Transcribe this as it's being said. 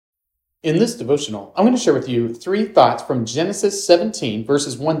In this devotional, I'm going to share with you 3 thoughts from Genesis 17,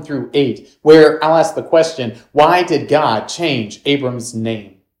 verses 1 through 8, where I'll ask the question, why did God change Abram's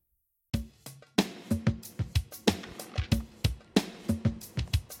name?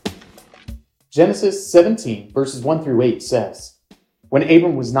 Genesis 17, verses 1 through 8 says, When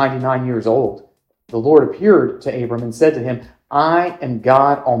Abram was 99 years old, the Lord appeared to Abram and said to him, I am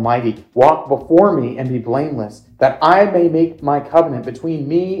God Almighty. Walk before me and be blameless, that I may make my covenant between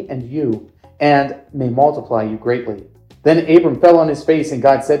me and you, and may multiply you greatly. Then Abram fell on his face, and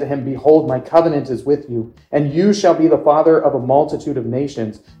God said to him, Behold, my covenant is with you, and you shall be the father of a multitude of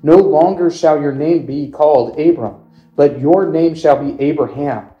nations. No longer shall your name be called Abram, but your name shall be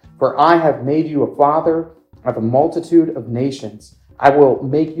Abraham, for I have made you a father of a multitude of nations. I will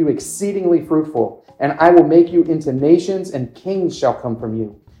make you exceedingly fruitful, and I will make you into nations, and kings shall come from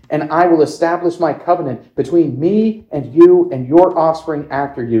you. And I will establish my covenant between me and you and your offspring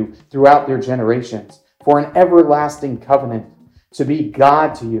after you throughout their generations, for an everlasting covenant, to be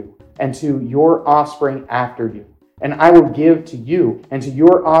God to you and to your offspring after you. And I will give to you and to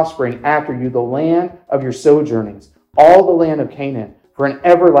your offspring after you the land of your sojournings, all the land of Canaan, for an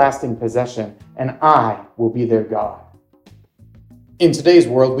everlasting possession, and I will be their God. In today's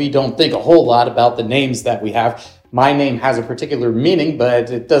world, we don't think a whole lot about the names that we have. My name has a particular meaning,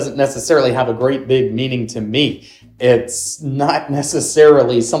 but it doesn't necessarily have a great big meaning to me. It's not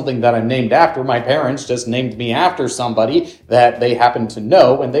necessarily something that I'm named after. My parents just named me after somebody that they happened to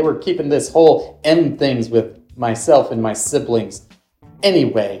know, and they were keeping this whole M things with myself and my siblings.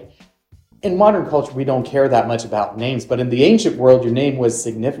 Anyway, in modern culture, we don't care that much about names, but in the ancient world, your name was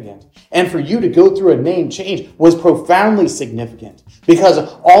significant. And for you to go through a name change was profoundly significant because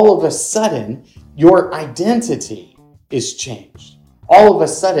all of a sudden, your identity is changed. All of a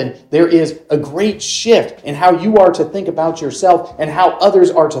sudden, there is a great shift in how you are to think about yourself and how others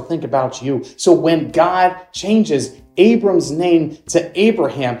are to think about you. So when God changes Abram's name to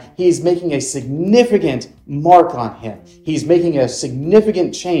Abraham, he's making a significant mark on him. He's making a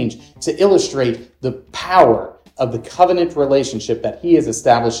significant change to illustrate the power of the covenant relationship that he is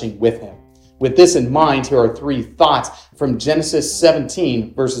establishing with him. With this in mind, here are 3 thoughts from Genesis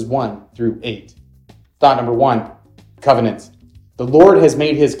 17, verses 1 through 8. Thought number 1, covenant. The Lord has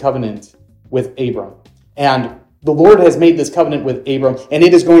made his covenant with Abram. And the Lord has made this covenant with Abram, and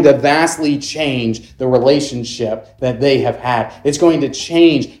it is going to vastly change the relationship that they have had. It's going to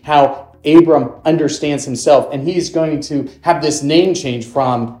change how Abram understands himself, and he's going to have this name change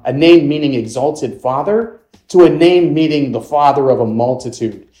from a name meaning exalted father to a name meaning the father of a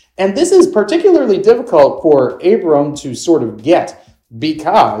multitude. And this is particularly difficult for Abram to sort of get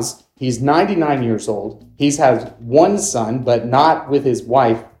because he's 99 years old. He's had one son, but not with his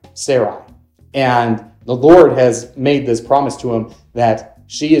wife, Sarai. And the Lord has made this promise to him that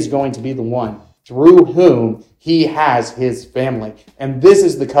she is going to be the one through whom he has his family. And this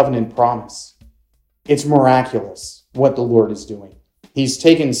is the covenant promise. It's miraculous what the Lord is doing. He's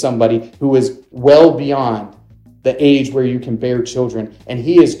taken somebody who is well beyond the age where you can bear children, and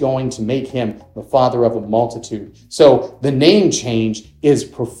he is going to make him the father of a multitude. So the name change is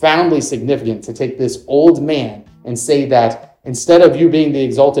profoundly significant to take this old man and say that instead of you being the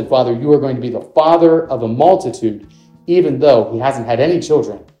exalted father, you are going to be the father of a multitude, even though he hasn't had any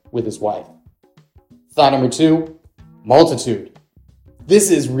children with his wife. Thought number 2, multitude. This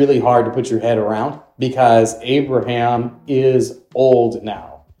is really hard to put your head around because Abraham is old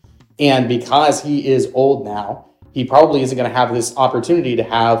now. And because he is old now, he probably isn't going to have this opportunity to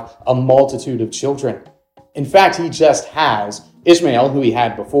have a multitude of children. In fact, he just has Ishmael, who he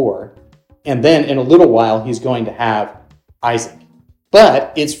had before, and then in a little while, he's going to have Isaac.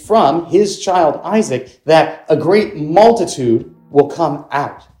 But it's from his child Isaac that a great multitude will come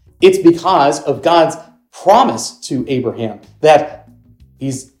out. It's because of God's promise to Abraham that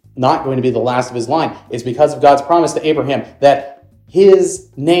he's not going to be the last of his line. It's because of God's promise to Abraham that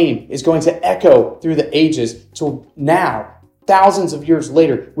his name is going to echo through the ages to now, thousands of years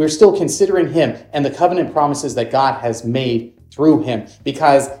later. We're still considering him and the covenant promises that God has made through him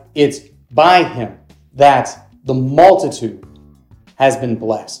because it's by him that the multitude has been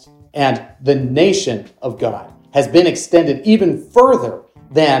blessed and the nation of God has been extended even further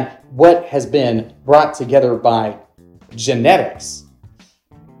than what has been brought together by genetics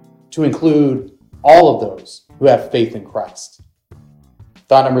to include all of those who have faith in Christ.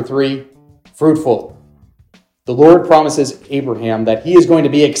 Thought number 3, fruitful. The Lord promises Abraham that he is going to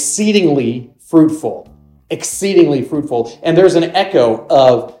be exceedingly fruitful. And there's an echo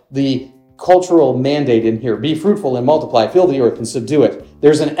of the cultural mandate in here. Be fruitful and multiply, fill the earth and subdue it.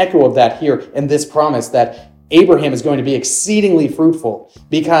 There's an echo of that here in this promise that Abraham is going to be exceedingly fruitful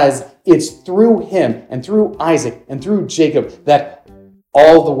because it's through him and through Isaac and through Jacob that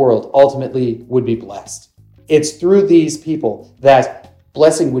all the world ultimately would be blessed. It's through these people that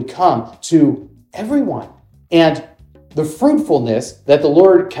blessing would come to everyone. And the fruitfulness that the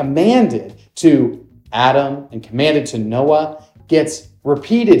Lord commanded to Adam and commanded to Noah gets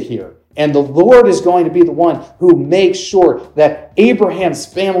repeated here. And the Lord is going to be the one who makes sure that Abraham's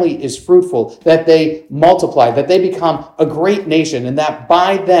family is fruitful, that they multiply, that they become a great nation, and that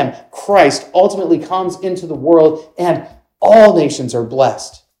by them Christ ultimately comes into the world and all nations are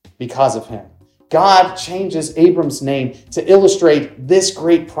blessed because of him. God changes Abram's name to illustrate this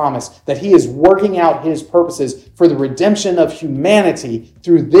great promise that he is working out his purposes for the redemption of humanity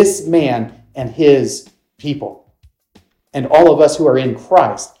through this man and his people. And all of us who are in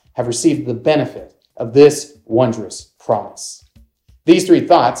Christ have received the benefit of this wondrous promise. These three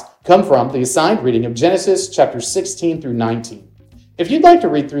thoughts come from the assigned reading of Genesis chapters 16 through 19. If you'd like to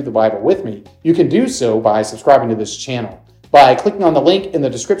read through the Bible with me, you can do so by subscribing to this channel, by clicking on the link in the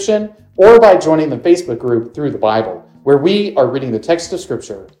description, or by joining the Facebook group Through the Bible, where we are reading the text of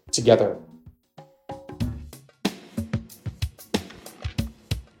Scripture together.